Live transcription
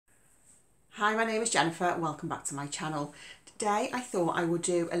Hi, my name is Jennifer. Welcome back to my channel. Today I thought I would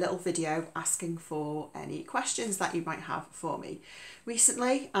do a little video asking for any questions that you might have for me.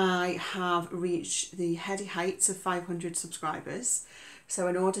 Recently I have reached the heady heights of 500 subscribers. So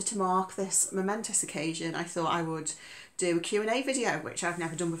in order to mark this momentous occasion, I thought I would do a Q&A video, which I've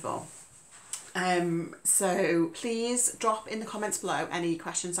never done before. So please drop in the comments below any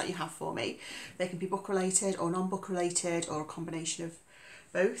questions that you have for me. They can be book related or non-book related or a combination of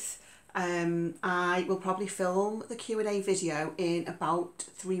both. I will probably film the Q&A video in about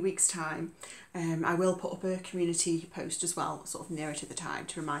 3 weeks time. I will put up a community post as well, sort of nearer to the time,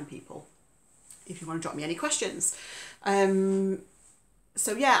 to remind people if you want to drop me any questions.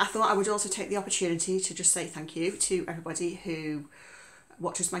 So yeah, I thought I would also take the opportunity to just say thank you to everybody who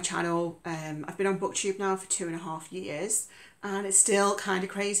watches my channel. I've been on BookTube now for 2.5 years, and it's still kind of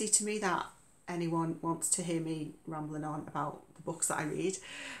crazy to me that anyone wants to hear me rambling on about the books that I read.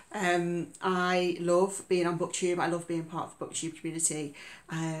 I love being on BookTube. I love being part of the BookTube community.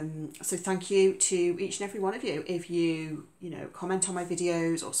 So thank you to each and every one of you. If you comment on my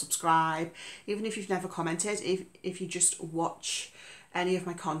videos or subscribe, even if you've never commented, if you just watch any of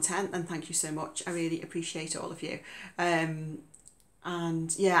my content, then thank you so much. I really appreciate all of you. And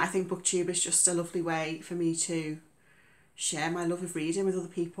yeah, I think BookTube is just a lovely way for me to share my love of reading with other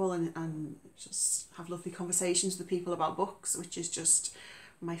people and just have lovely conversations with people about books, which is just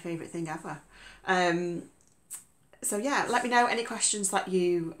my favourite thing ever. So yeah, let me know any questions that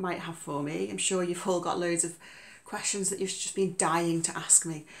you might have for me. I'm sure you've all got loads of questions that you've just been dying to ask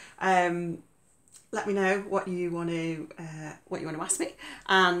me. Let me know what you want to ask me,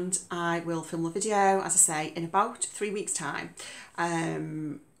 and I will film the video, as I say, in about 3 weeks time.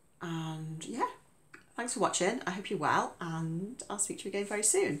 And yeah, thanks for watching. I hope you're well, and I'll speak to you again very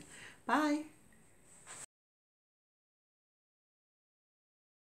soon. Bye.